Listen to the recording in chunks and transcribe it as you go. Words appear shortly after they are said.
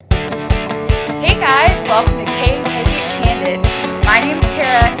welcome to K, Peggy, Candid. My name's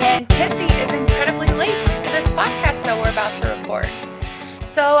Kara, and Kinsey is incredibly late for this podcast that we're about to record.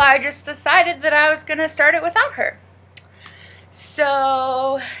 So I just decided that I was going to start it without her.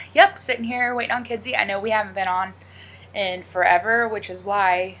 So, yep, sitting here waiting on Kinsey. I know we haven't been on in forever, which is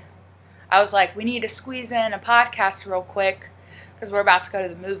why I was like, we need to squeeze in a podcast real quick because we're about to go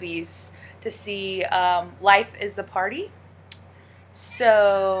to the movies to see Life is the Party.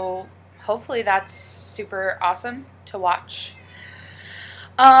 So hopefully that's super awesome to watch.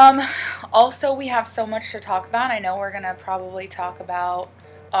 Also, we have so much to talk about. I know we're going to probably talk about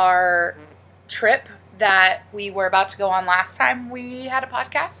our trip that we were about to go on last time we had a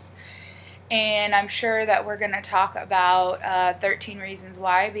podcast. And I'm sure that we're going to talk about 13 Reasons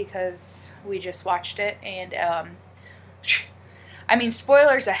Why because we just watched it. And, I mean,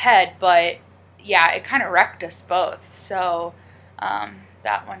 spoilers ahead, but yeah, it kind of wrecked us both. So,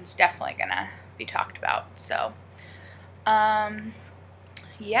 that one's definitely going to be talked about. So,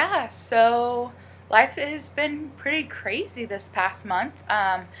 yeah, so life has been pretty crazy this past month.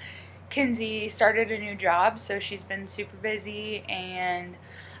 Kinsey started a new job, so she's been super busy, and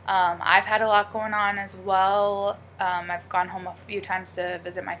I've had a lot going on as well. I've gone home a few times to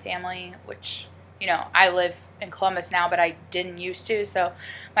visit my family, which, you know, I live in Columbus now, but I didn't used to, so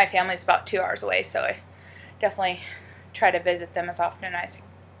my family's about 2 hours away, so I definitely try to visit them as often as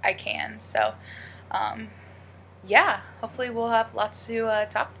I can. So, yeah, hopefully we'll have lots to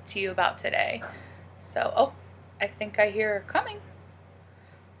talk to you about today. So, I think I hear her coming.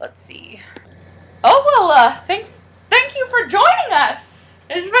 Let's see. Oh, well, thank you for joining us.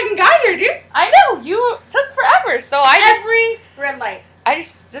 I just fucking got here, dude. I know, you took forever, so Every red light. I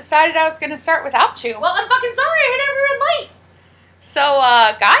just decided I was going to start without you. Well, I'm fucking sorry. I hit every red light. So,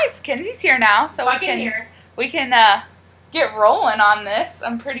 guys, Kinsey's here now, so we can get rolling on this.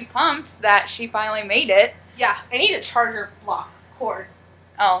 I'm pretty pumped that she finally made it. Yeah, I need a charger block cord.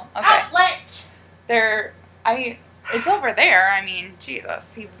 Oh, okay. Outlet. It's over there. I mean,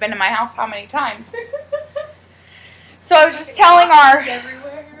 Jesus, you've been to my house how many times? So I was just telling our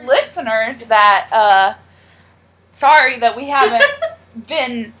listeners that, sorry that we haven't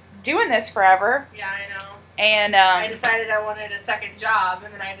been doing this forever. Yeah, I know. And, I decided I wanted a second job,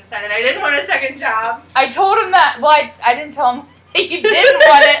 and then I decided I didn't want a second job. I told him that, well, I didn't tell him that you didn't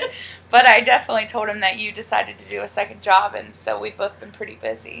want it, but I definitely told him that you decided to do a second job, and so we've both been pretty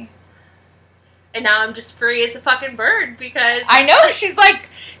busy. And now I'm just free as a fucking bird because... I know, she's like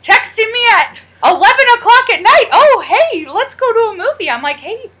texting me at 11 o'clock at night. Oh, hey, let's go to a movie. I'm like,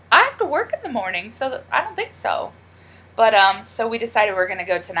 hey, I have to work in the morning, so I don't think so. But, so we decided we're going to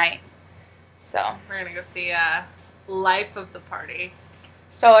go tonight. So. We're going to go see Life of the Party.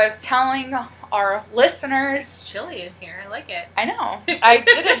 So I was telling our listeners. It's chilly in here. I like it. I know. I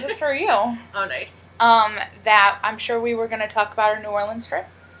did it just for you. Oh, nice. That I'm sure we were going to talk about our New Orleans trip.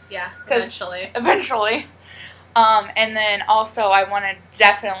 Yeah, eventually. And then also I wanted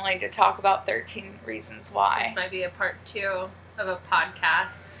definitely to talk about 13 Reasons Why. This might be a part 2 of a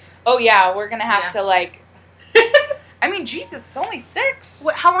podcast. Oh, yeah, we're going to have to, like... I mean, Jesus, it's only 6.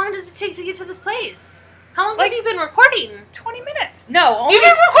 How long does it take to get to this place? How long have you been recording? 20 minutes. No, only... You've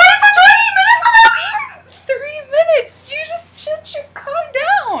been recording for 20 minutes already? 3 minutes. You just should calm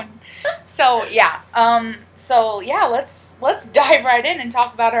down. So, yeah. Let's dive right in and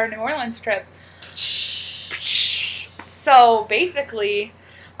talk about our New Orleans trip. So, basically,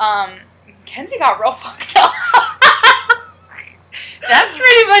 Kinsey got real fucked up. That's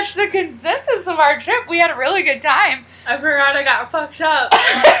pretty much the consensus of our trip. We had a really good time. I forgot I got fucked up.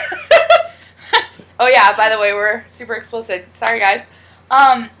 Oh, yeah, by the way, we're super explicit. Sorry, guys.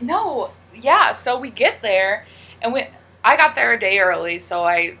 So we get there, and I got there a day early, so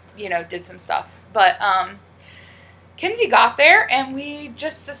I, did some stuff. But, Kinsey got there, and we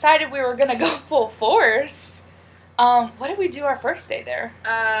just decided we were going to go full force. What did we do our first day there?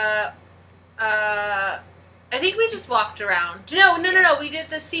 I think we just walked around. No, we did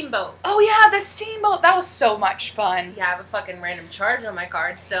the steamboat. Oh, yeah, the steamboat. That was so much fun. Yeah, I have a fucking random charge on my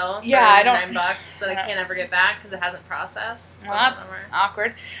card still. Yeah, I don't... $9 that I can't ever get back because it hasn't processed. Well, that's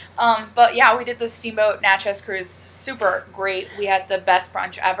awkward. But yeah, we did the steamboat Natchez cruise. Super great. We had the best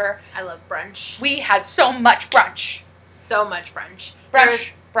brunch ever. I love brunch. We had so much brunch. So much brunch.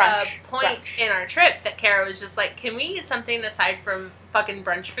 Brunch. A point in our trip that Kara was just like, can we get something aside from fucking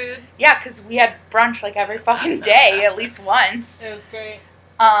brunch food? Yeah, because we had brunch like every fucking day, at least once. It was great.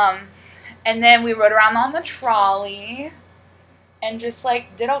 And then we rode around on the trolley and just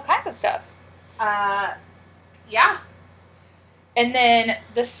like did all kinds of stuff. Yeah. And then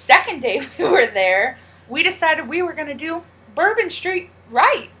the second day we were there, we decided we were going to do Bourbon Street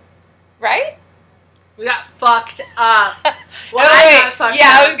right? We got fucked up. Well, I got fucked up.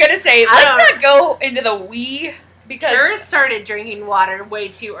 I was gonna say, let's not go into the we, because Kara started drinking water way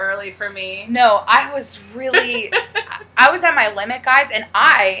too early for me. No, I was really, I was at my limit, guys, and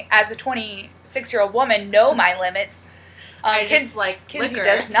I, as a 26-year-old woman, know my limits. I just like Kinsey liquor.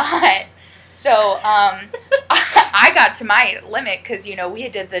 does not. So, I got to my limit because, we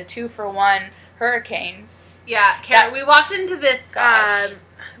did the 2-for-1 hurricanes. Yeah, Kara, we walked into this,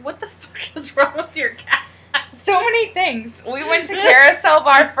 what the fuck is wrong with your cat? So many things. We went to Carousel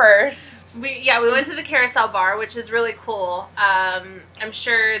Bar first. We went to the Carousel Bar, which is really cool. I'm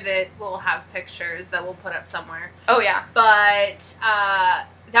sure that we'll have pictures that we'll put up somewhere. Oh, yeah. But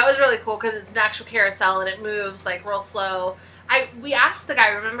that was really cool because it's an actual carousel and it moves like real slow. We asked the guy,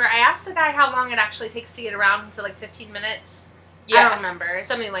 remember? I asked the guy how long it actually takes to get around. He said like 15 minutes. Yeah. I don't remember.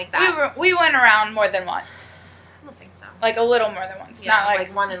 Something like that. We went around more than once. I don't think so. Like a little more than once. Yeah, not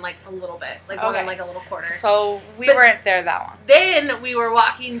like one in like a little bit. Like one in like a little quarter. So we weren't there that long. Then we were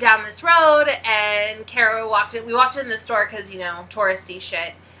walking down this road and Kara walked in. We walked in the store because, touristy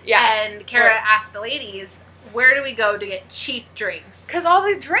shit. Yeah. And Kara asked the ladies, where do we go to get cheap drinks? Because all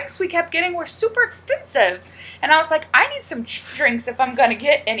the drinks we kept getting were super expensive. And I was like, I need some cheap drinks if I'm going to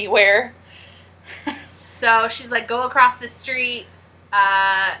get anywhere. So she's like, go across the street.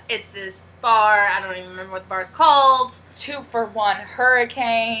 It's this bar. I don't even remember what the bar's called. 2-for-1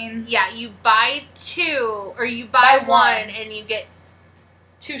 hurricanes. Yeah, you buy two, or you buy one and you get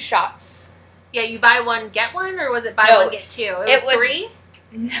 2 shots. Yeah, you buy one, get one, or was it buy one, get 2? It was 3?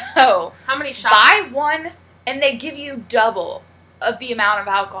 No. How many shots? Buy one, and they give you double of the amount of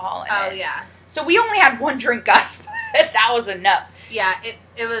alcohol in it. Oh, yeah. So we only had 1 drink, guys, but that was enough. Yeah,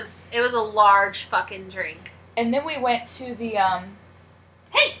 it was a large fucking drink. And then we went to the,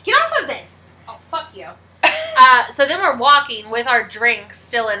 Hey, get off of this! Oh, fuck you. So then we're walking with our drinks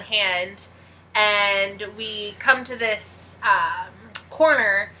still in hand, and we come to this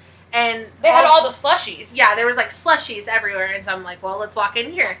corner, and they had all the slushies. Yeah, there was like slushies everywhere, and so I'm like, well, let's walk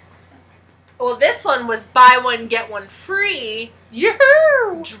in here. Well, this one was buy one, get one free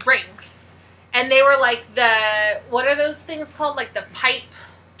drinks. And they were like what are those things called? Like the pipe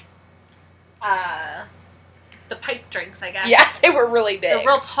drinks, I guess. Yeah, they were really big. The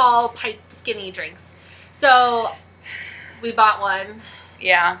real tall, pipe, skinny drinks. So, we bought one.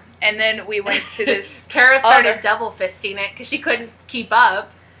 Yeah, and then we went to this... Kara started double fisting it because she couldn't keep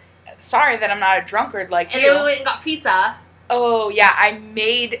up. Sorry that I'm not a drunkard like you. And then we went and got pizza. Oh, yeah, I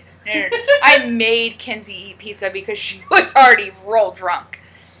made Kinsey eat pizza because she was already real drunk.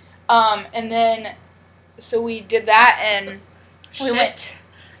 And then, so we did that, and we went...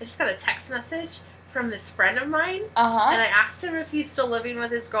 I just got a text message from this friend of mine, and I asked him if he's still living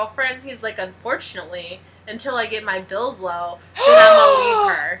with his girlfriend. He's like, unfortunately, until I get my bills low, then I'm gonna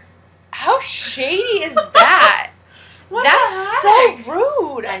leave her. How shady is that? That's so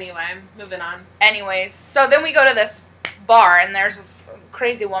rude. Anyway, moving on. Anyways, so then we go to this bar, and there's this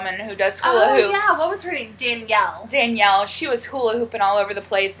crazy woman who does hula hoops. Oh, yeah. What was her name? Danielle. She was hula hooping all over the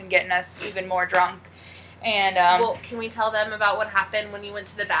place and getting us even more drunk. And, well, can we tell them about what happened when you went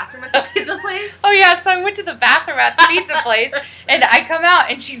to the bathroom at the pizza place? Oh, yeah. So I went to the bathroom at the pizza place, and I come out,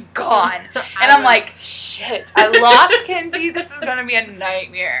 and she's gone. And I'm like, shit, I lost Kinsey. This is going to be a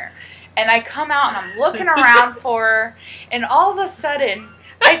nightmare. And I come out, and I'm looking around for her, and all of a sudden,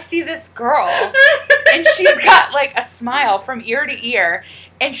 I see this girl, and she's got, like, a smile from ear to ear,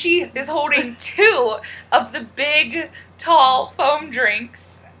 and she is holding 2 of the big, tall foam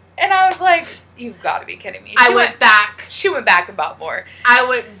drinks. And I was like, you've got to be kidding me. I went back. She went back and bought more. I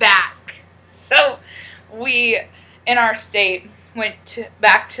went back. So we, in our state, went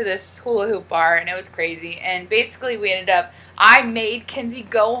back to this hula hoop bar, and it was crazy. And basically we ended up, I made Kinsey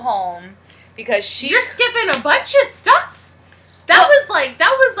go home because You're skipping a bunch of stuff. That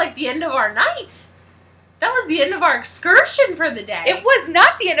was like the end of our night. That was the end of our excursion for the day. It was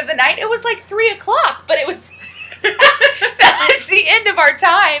not the end of the night. It was like 3 o'clock, but it was... that was the end of our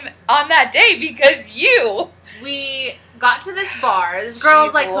time on that day because we got to this bar. This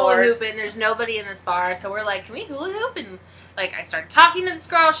girl's like hula hooping. There's nobody in this bar, so we're like, can we hula hoop? And like, I started talking to this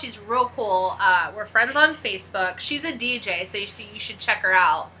girl. She's real cool. We're friends on Facebook. She's a DJ, so you should check her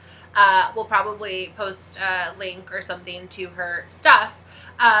out. We'll probably post a link or something to her stuff.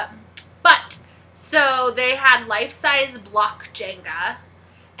 But so they had life-size block Jenga,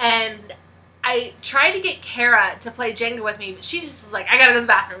 and I tried to get Kara to play Jenga with me, but she just was like, I gotta go to the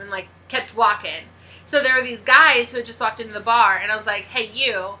bathroom, and like kept walking. So there were these guys who had just walked into the bar, and I was like, hey,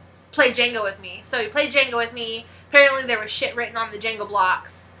 you, play Jenga with me. So he played Jenga with me. Apparently there was shit written on the Jenga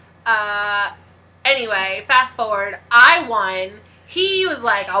blocks. Anyway, fast forward, I won. he was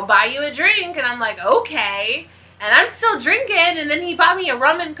like, I'll buy you a drink. And I'm like, okay. And I'm still drinking. And then he bought me a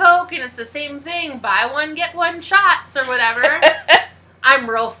rum and Coke. And it's the same thing. Buy one, get one shots or whatever. I'm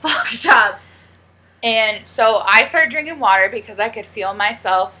real fucked up. And so I started drinking water because I could feel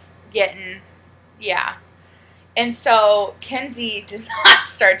myself getting, And so Kenzie did not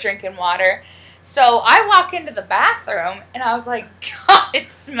start drinking water. So I walk into the bathroom, and I was like, God,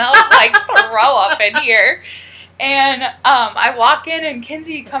 it smells like throw up in here. And I walk in, and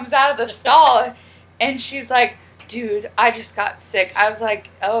Kenzie comes out of the stall, and she's like, dude, I just got sick. I was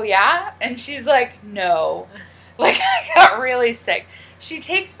like, oh, yeah? And she's like, no. Like, I got really sick. She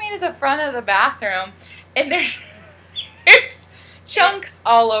takes me to the front of the bathroom, and there's chunks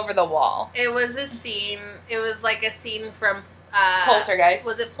all over the wall. It was a scene. It was like a scene from... Poltergeist.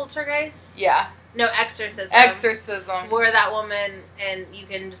 Was it Poltergeist? Yeah. No, Exorcism. Exorcism. Where that woman, and you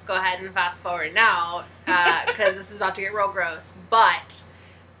can just go ahead and fast forward now, because this is about to get real gross, but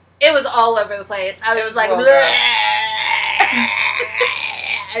it was all over the place. I was just like,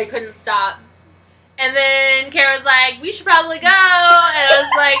 I couldn't stop. And then Kara's like, we should probably go. And I was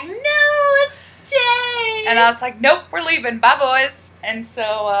like, no, let's stay. And I was like, nope, we're leaving. Bye, boys. And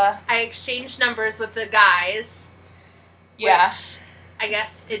so, I exchanged numbers with the guys. Yeah. Which I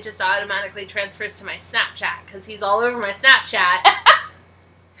guess it just automatically transfers to my Snapchat, because he's all over my Snapchat.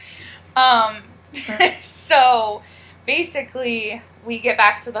 So, basically, we get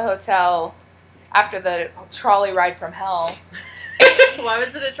back to the hotel after the trolley ride from hell. Why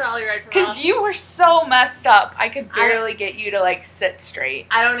was it a trolley ride from hell? Because you were so messed up. I could barely get you to, like, sit straight.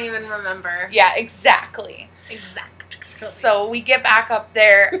 I don't even remember. Yeah, exactly. Exactly. So we get back up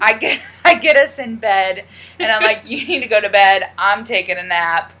there. I get us in bed, and I'm like, you need to go to bed. I'm taking a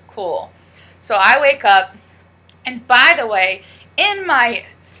nap. Cool. So I wake up, and by the way, in my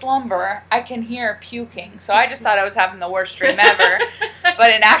slumber, I can hear puking. So I just thought I was having the worst dream ever.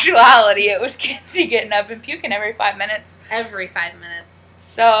 But in actuality, it was Kenzie getting up and puking every 5 minutes. Every 5 minutes.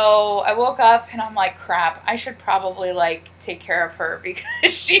 So I woke up, and I'm like, crap, I should probably, like, take care of her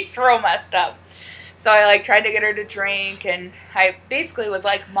because she's real messed up. So I, like, tried to get her to drink, and I basically was,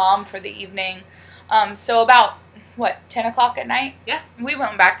 like, mom for the evening. So about, 10 o'clock at night? Yeah. We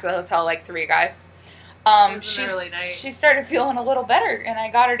went back to the hotel, like, 3 guys. It was an early night. She started feeling a little better, and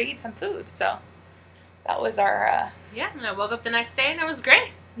I got her to eat some food. So that was our... Yeah, and I woke up the next day, and it was great.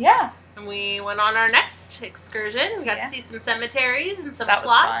 Yeah. And we went on our next excursion. We got to see some cemeteries and some that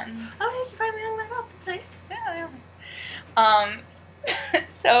plots. Was fun. Oh, you finally hung that up. That's nice. Yeah.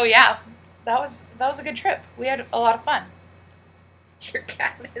 So, yeah. That was a good trip. We had a lot of fun. Your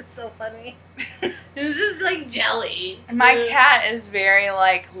cat is so funny. It was just like jelly. My cat is very,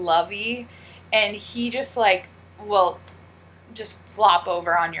 like, lovey, and he just, like, will just flop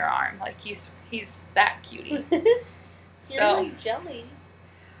over on your arm. Like, he's that cutie. You're like jelly.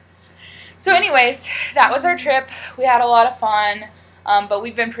 So anyways, that was our trip. We had a lot of fun, but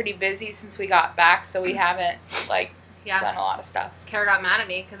we've been pretty busy since we got back, so we haven't, like, done a lot of stuff. Kara got mad at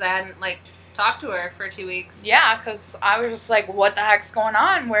me because I hadn't, like, talked to her for 2 weeks. Yeah, because I was just like, what the heck's going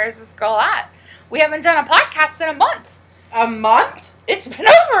on? Where's this girl at? We haven't done a podcast in a month. A month? It's been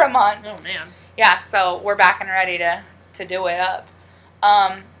over a month. Oh, man. Yeah, so we're back and ready to do it up.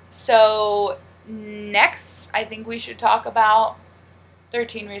 So next, I think we should talk about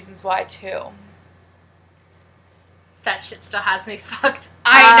 13 Reasons Why 2. That shit still has me fucked.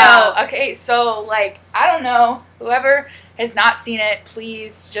 I know. Okay, so, like, I don't know. Whoever has not seen it,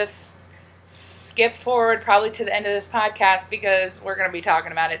 please just skip forward probably to the end of this podcast because we're going to be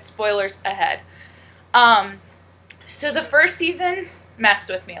talking about it. Spoilers ahead. So the first season messed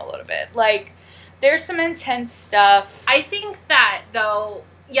with me a little bit. Like, there's some intense stuff. I think that, though,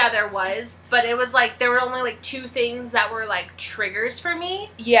 yeah, there was, but it was, like, there were only, like, 2 things that were, like, triggers for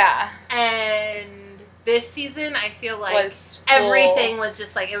me. Yeah. And this season, I feel like everything was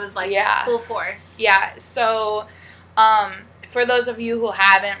just, like, it was, like, full force. Yeah, so, for those of you who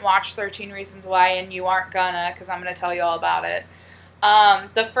haven't watched 13 Reasons Why, and you aren't gonna, because I'm gonna tell you all about it,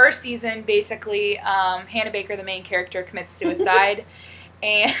 the first season, basically, Hannah Baker, the main character, commits suicide,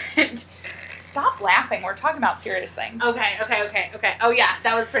 and stop laughing, we're talking about serious things. Okay. Oh, yeah,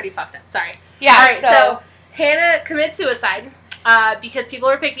 that was pretty fucked up, sorry. Yeah, all right, so Hannah commits suicide, because people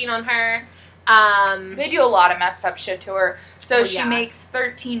are picking on her. They do a lot of messed up shit to her. So she makes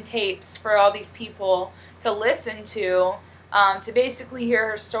 13 tapes for all these people to listen to basically hear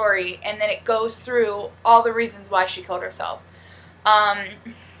her story, and then it goes through all the reasons why she killed herself.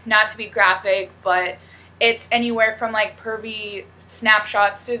 Not to be graphic, but it's anywhere from, like, pervy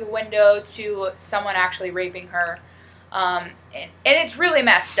snapshots through the window to someone actually raping her. And it's really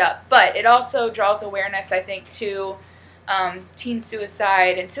messed up, but it also draws awareness, I think, to teen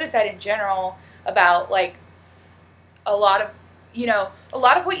suicide and suicide in general, about, like, a lot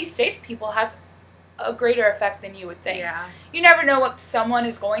of what you say to people has a greater effect than you would think. Yeah. You never know what someone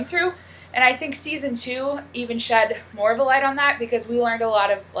is going through. And I think season 2 even shed more of a light on that, because we learned a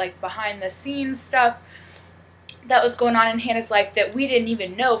lot of, like, behind the scenes stuff that was going on in Hannah's life that we didn't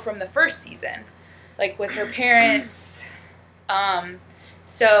even know from the first season. Like, with her parents.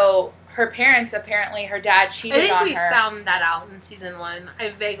 So her parents, apparently her dad cheated on her. I think we found that out in season 1.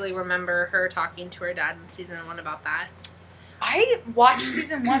 I vaguely remember her talking to her dad in season 1 about that. I watched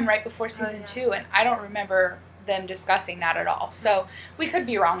season 1 right before season 2, and I don't remember them discussing that at all. So we could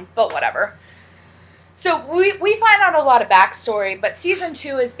be wrong, but whatever. So we find out a lot of backstory, but season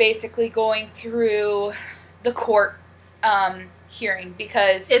 2 is basically going through the court hearing,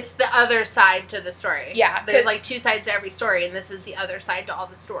 because it's the other side to the story. Yeah. There's like 2 sides to every story, and this is the other side to all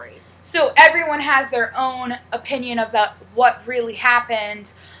the stories. So everyone has their own opinion about what really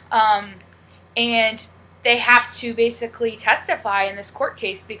happened, and they have to basically testify in this court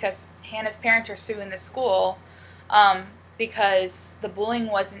case, because Hannah's parents are suing the school because the bullying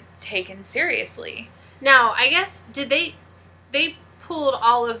wasn't taken seriously. Now, I guess, did they pulled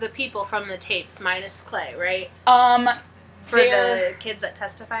all of the people from the tapes minus Clay, right? For the kids that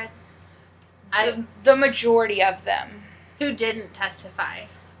testified? The majority of them. Who didn't testify?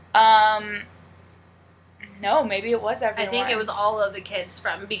 No, maybe it was everyone. I think it was all of the kids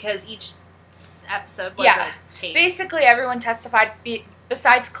because each episode was a tape. Basically everyone testified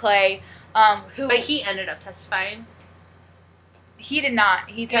besides Clay, But he ended up testifying. He did not.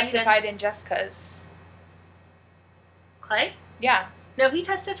 He testified in Jessica's. Clay? Yeah. No, he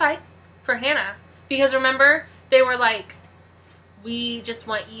testified for Hannah. Because remember, they were like, we just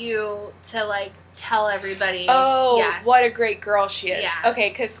want you to, like, tell everybody. Oh, yeah. What a great girl she is. Yeah. Okay,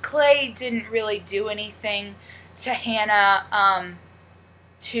 because Clay didn't really do anything to Hannah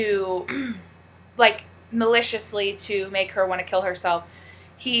to, like, maliciously to make her want to kill herself.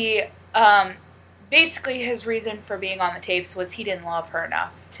 He, basically his reason for being on the tapes was he didn't love her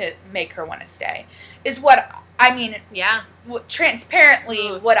enough to make her want to stay. Is what, I mean, yeah,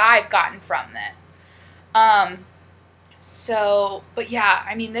 transparently what I've gotten from it. So, but yeah,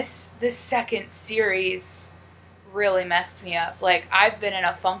 I mean, this second series really messed me up. Like, I've been in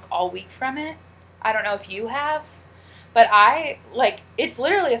a funk all week from it. I don't know if you have, but it's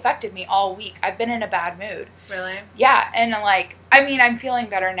literally affected me all week. I've been in a bad mood. Really? Yeah, and, like, I mean, I'm feeling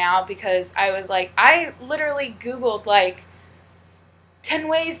better now because I was, like, I literally Googled, like, 10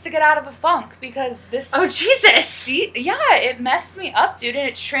 ways to get out of a funk because this... Oh, Jesus! Yeah, it messed me up, dude, and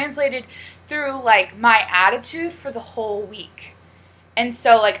it's translated through, like, my attitude for the whole week. And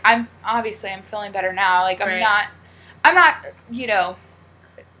so, like, I'm feeling better now. Like, I'm not, you know,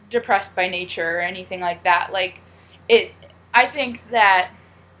 depressed by nature or anything like that. Like, I think that,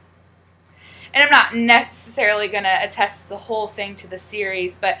 and I'm not necessarily going to attest the whole thing to the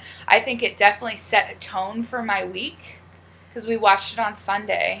series, but I think it definitely set a tone for my week because we watched it on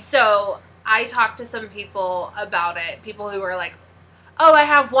Sunday. So, I talked to some people about it, people who were like, oh, I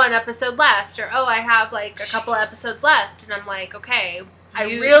have 1 episode left, or oh, I have, like, a couple episodes left, and I'm like, okay, I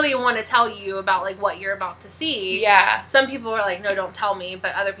really want to tell you about, like, what you're about to see. Yeah. Some people were like, no, don't tell me,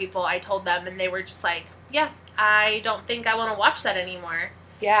 but other people, I told them, and they were just like, yeah, I don't think I want to watch that anymore.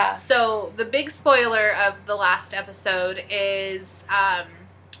 Yeah. So, the big spoiler of the last episode is,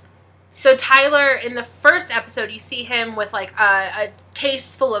 so Tyler, in the first episode, you see him with, like, a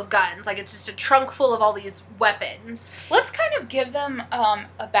case full of guns. Like, it's just a trunk full of all these weapons. Let's kind of give them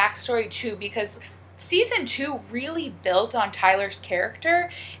a backstory, too, because season 2 really built on Tyler's character,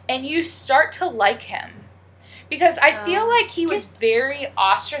 and you start to like him. Because I feel like he was very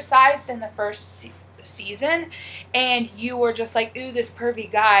ostracized in the first season, and you were just like, ooh, this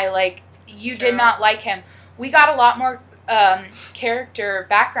pervy guy. Like, you did not like him. We got a lot more character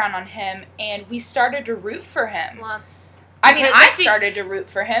background on him, and we started to root for him. I started to root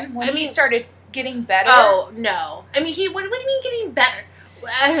for him when he started getting better. Oh, no. I mean, what do you mean getting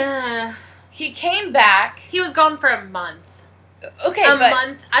better? He came back. He was gone for a month. Okay, a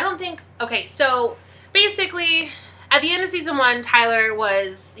month. I don't think... Okay, so basically, at the end of season 1, Tyler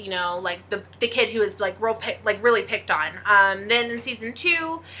was, you know, like the kid who was like really picked on. Then in season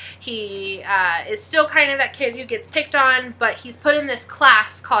 2, he is still kind of that kid who gets picked on, but he's put in this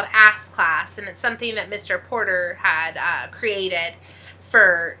class called Ass Class, and it's something that Mr. Porter had created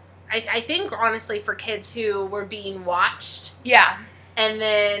for, I think, honestly, for kids who were being watched. Yeah. And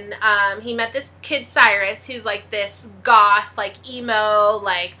then he met this kid, Cyrus, who's like this goth, like emo,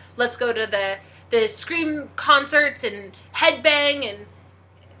 like, let's go to the Scream concerts and headbang, and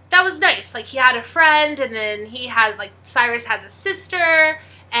that was nice. Like, he had a friend, and then he had, like, Cyrus has a sister,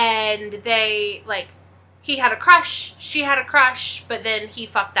 and they, like, he had a crush, she had a crush, but then he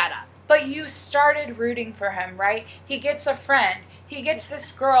fucked that up. But you started rooting for him, right? He gets a friend. He gets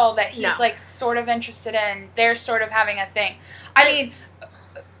this girl that he's, like, sort of interested in. They're sort of having a thing. I mean,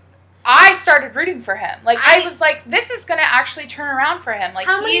 I started rooting for him. Like, I was like, this is going to actually turn around for him. Like,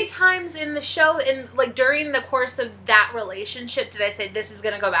 how many times in the show, like, during the course of that relationship did I say, this is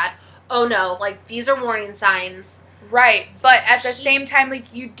going to go bad? Oh, no. Like, these are warning signs. Right. But at the same time,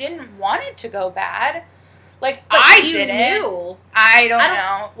 like, you didn't want it to go bad. Like, I didn't. Knew. I don't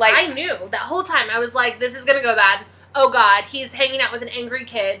know. Like, I knew. That whole time, I was like, this is going to go bad. Oh, God. He's hanging out with an angry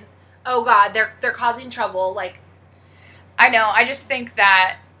kid. Oh, God. They're causing trouble. Like, I know. I just think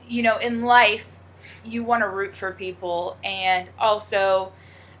that, you know, in life, you want to root for people, and also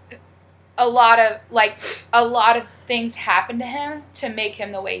a lot of things happen to him to make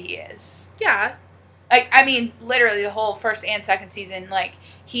him the way he is. Yeah. Like, I mean, literally the whole first and second season, like,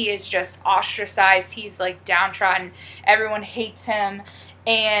 he is just ostracized. He's, like, downtrodden. Everyone hates him.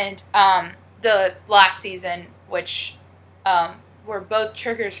 And the last season, which were both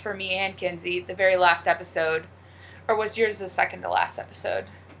triggers for me and Kinsey, the very last episode, or was yours the second to last episode?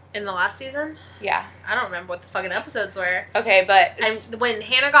 In the last season? Yeah. I don't remember what the fucking episodes were. Okay, but when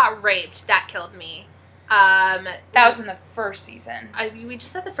Hannah got raped, that killed me. That was in the first season. We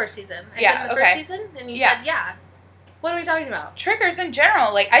just said the first season. I said the first season, and you said, yeah. What are we talking about? Triggers in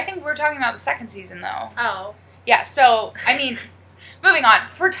general. Like, I think we're talking about the second season, though. Oh. Yeah, so, I mean, moving on.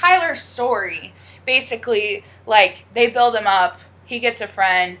 For Tyler's story, basically, like, they build him up, he gets a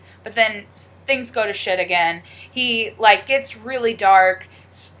friend, but then things go to shit again. He, like, gets really dark.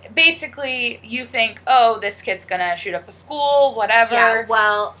 Basically, you think, oh, this kid's gonna shoot up a school, whatever. Yeah,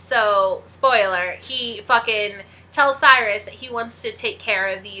 well, so, spoiler, he fucking tells Cyrus that he wants to take care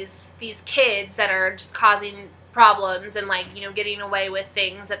of these kids that are just causing problems and, like, you know, getting away with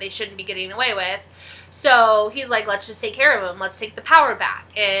things that they shouldn't be getting away with. So, he's like, let's just take care of them. Let's take the power back.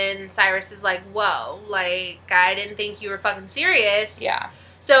 And Cyrus is like, whoa, like, I didn't think you were fucking serious. Yeah.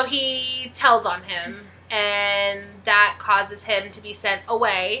 So, he tells on him. And that causes him to be sent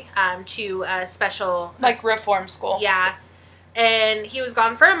away to a special... Like reform school. Yeah. And he was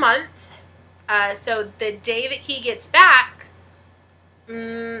gone for a month. So the day that he gets back,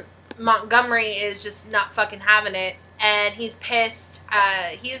 Montgomery is just not fucking having it. And he's pissed.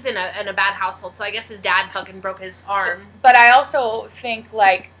 He's in a bad household. So I guess his dad fucking broke his arm. But I also think,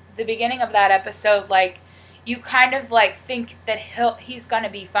 like, the beginning of that episode, like, you kind of, like, think that he's gonna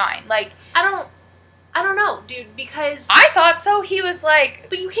be fine. Like... I don't know, dude, because... I thought so. He was like...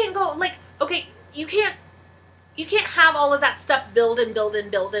 But you can't go, like, okay, you can't have all of that stuff build and build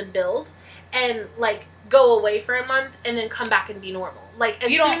and build and build and, like, go away for a month and then come back and be normal. Like, as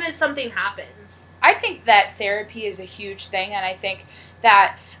soon as something happens. I think that therapy is a huge thing, and I think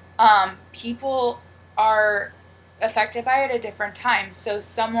that people are affected by it at different times. So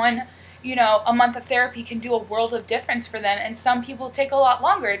someone... You know, a month of therapy can do a world of difference for them, and some people take a lot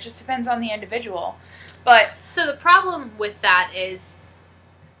longer. It just depends on the individual. But so the problem with that is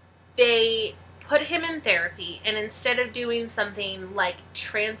they put him in therapy, and instead of doing something like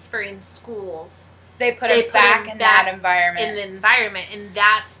transferring schools, they put him back in that environment. In the environment, and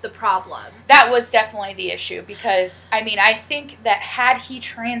that's the problem. That was definitely the issue, because, I mean, I think that had he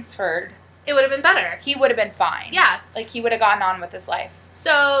transferred... It would have been better. He would have been fine. Yeah. Like, he would have gotten on with his life.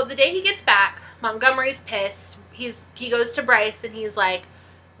 So, the day he gets back, Montgomery's pissed. He goes to Bryce, and he's like,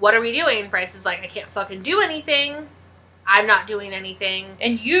 what are we doing? Bryce is like, I can't fucking do anything. I'm not doing anything.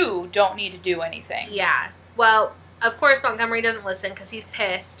 And you don't need to do anything. Yeah. Well, of course, Montgomery doesn't listen because he's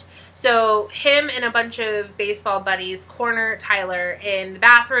pissed. So, him and a bunch of baseball buddies corner Tyler in the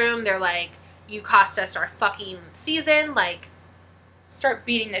bathroom. They're like, you cost us our fucking season. Like, start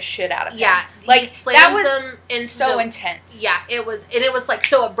beating the shit out of him. Yeah. Like, that was him into so intense. Yeah, it was. And it was, like,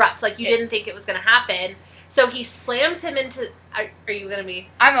 so abrupt. Like, you didn't think it was going to happen. So he slams him into... Are you going to be...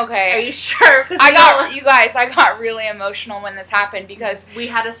 I'm okay. Are you sure? You guys, I got really emotional when this happened because... We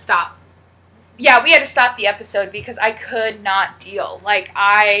had to stop. Yeah, we had to stop the episode because I could not deal. Like,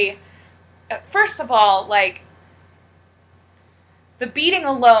 first of all, like... The beating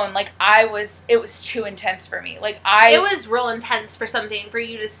alone, like, it was too intense for me. Like, It was real intense for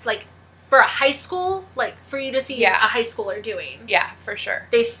you to, like, for a high school, like, for you to see a high schooler doing. Yeah, for sure.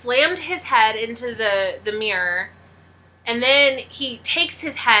 They slammed his head into the mirror, and then he takes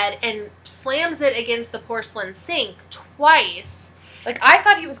his head and slams it against the porcelain sink twice. Like, I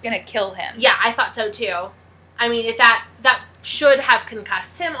thought he was gonna kill him. Yeah, I thought so, too. I mean, that should have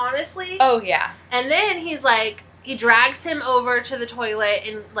concussed him, honestly. Oh, yeah. And then he's like... he drags him over to the toilet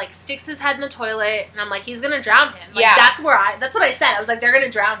and, like, sticks his head in the toilet, and I'm like, he's gonna drown him. Like, that's what I said. I was like, they're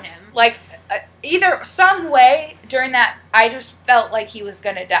gonna drown him. Like, either some way during that, I just felt like he was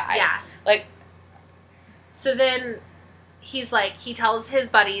gonna die. Yeah. Like, so then he's like, he tells his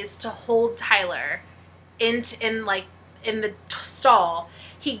buddies to hold Tyler in the stall.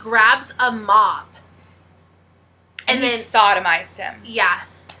 He grabs a mop. And then sodomized him. Yeah.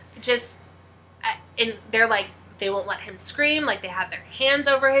 Just, and they're like, they won't let him scream. Like, they have their hands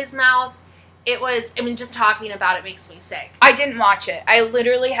over his mouth. It was, I mean, just talking about it makes me sick. I didn't watch it. I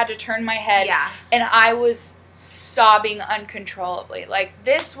literally had to turn my head. Yeah. And I was sobbing uncontrollably. Like,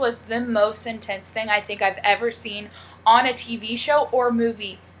 this was the most intense thing I think I've ever seen on a TV show or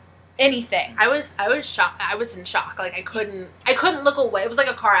movie. Anything. I was shocked. I was in shock. Like, I couldn't look away. It was like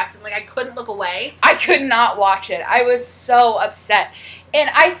a car accident. Like, I couldn't look away. I could not watch it. I was so upset. And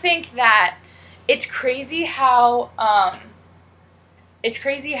I think that it's crazy how,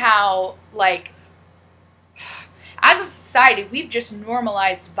 like, as a society, we've just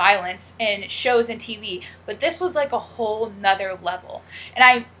normalized violence in shows and TV, but this was like a whole nother level.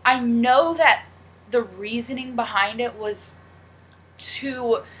 And I know that the reasoning behind it was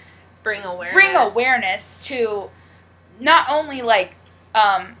to bring awareness to not only, like,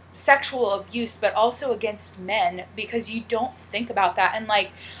 sexual abuse, but also against men, because you don't think about that. And,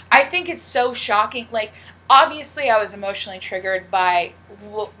 like, I think it's so shocking. Like, obviously I was emotionally triggered by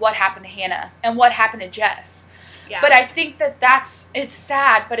what happened to Hannah and what happened to Jess. Yeah. But I think that it's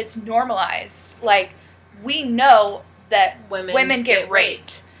sad, but it's normalized. Like, we know that women get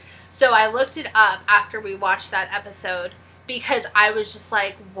raped. So I looked it up after we watched that episode, because I was just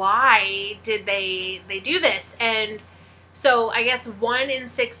like, why did they do this? And so I guess 1 in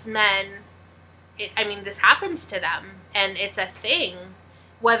 6 men, this happens to them, and it's a thing,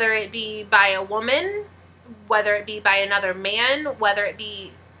 whether it be by a woman, whether it be by another man, whether it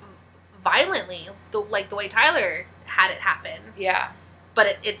be violently, like the way Tyler had it happen. Yeah.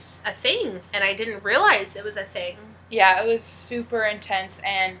 But it's a thing, and I didn't realize it was a thing. Yeah, it was super intense,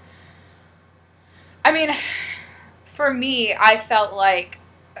 and I mean, for me, I felt like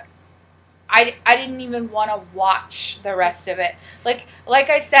I didn't even want to watch the rest of it. Like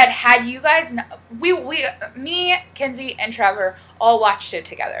I said, had you guys, me, Kenzie, and Trevor all watched it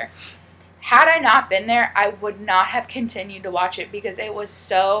together. Had I not been there, I would not have continued to watch it, because it was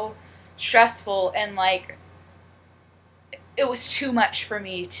so stressful, and, like, it was too much for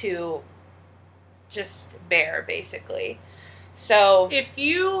me to just bear, basically. So if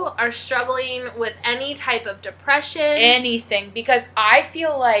you are struggling with any type of depression, anything, because I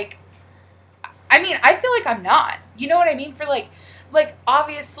feel like I'm not. You know what I mean? For like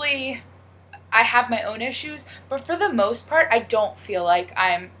obviously I have my own issues, but for the most part, I don't feel like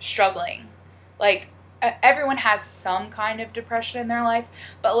I'm struggling. Like, everyone has some kind of depression in their life,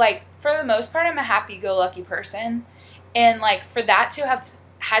 but, like, for the most part, I'm a happy-go-lucky person. And, like, for that to have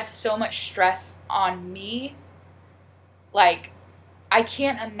had so much stress on me, like, I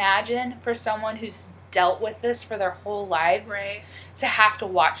can't imagine for someone who's dealt with this for their whole lives, right, to have to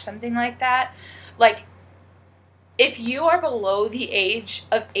watch something like that. Like, if you are below the age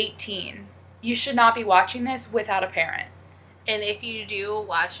of 18, you should not be watching this without a parent. And if you do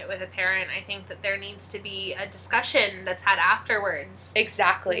watch it with a parent, I think that there needs to be a discussion that's had afterwards.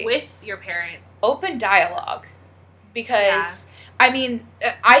 Exactly. With your parent. Open dialogue. Because,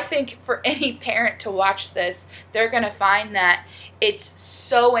 I think for any parent to watch this, they're going to find that it's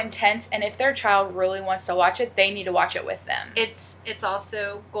so intense, and if their child really wants to watch it, they need to watch it with them. It's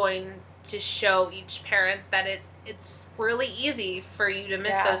also going to show each parent that it's really easy for you to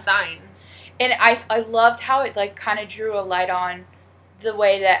miss those signs. And I loved how it, like, kind of drew a light on the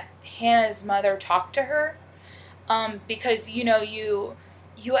way that Hannah's mother talked to her. Because, you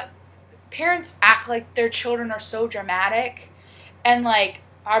parents act like their children are so dramatic and, like,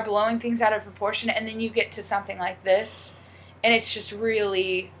 are blowing things out of proportion, and then you get to something like this, and it's just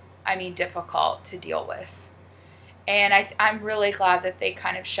really, difficult to deal with. And I'm really glad that they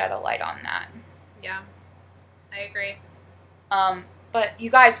kind of shed a light on that. Yeah, I agree. But you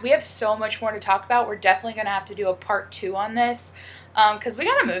guys, we have so much more to talk about. We're definitely going to have to do a part 2 on this, because we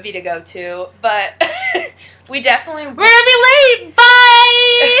got a movie to go to, but we're going to be late.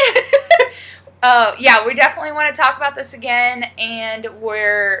 Bye! Yeah, we definitely want to talk about this again, and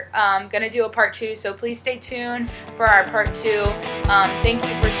we're going to do a part 2, so please stay tuned for our part 2. Thank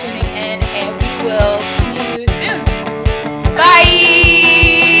you for tuning in, and we will see you soon. Bye!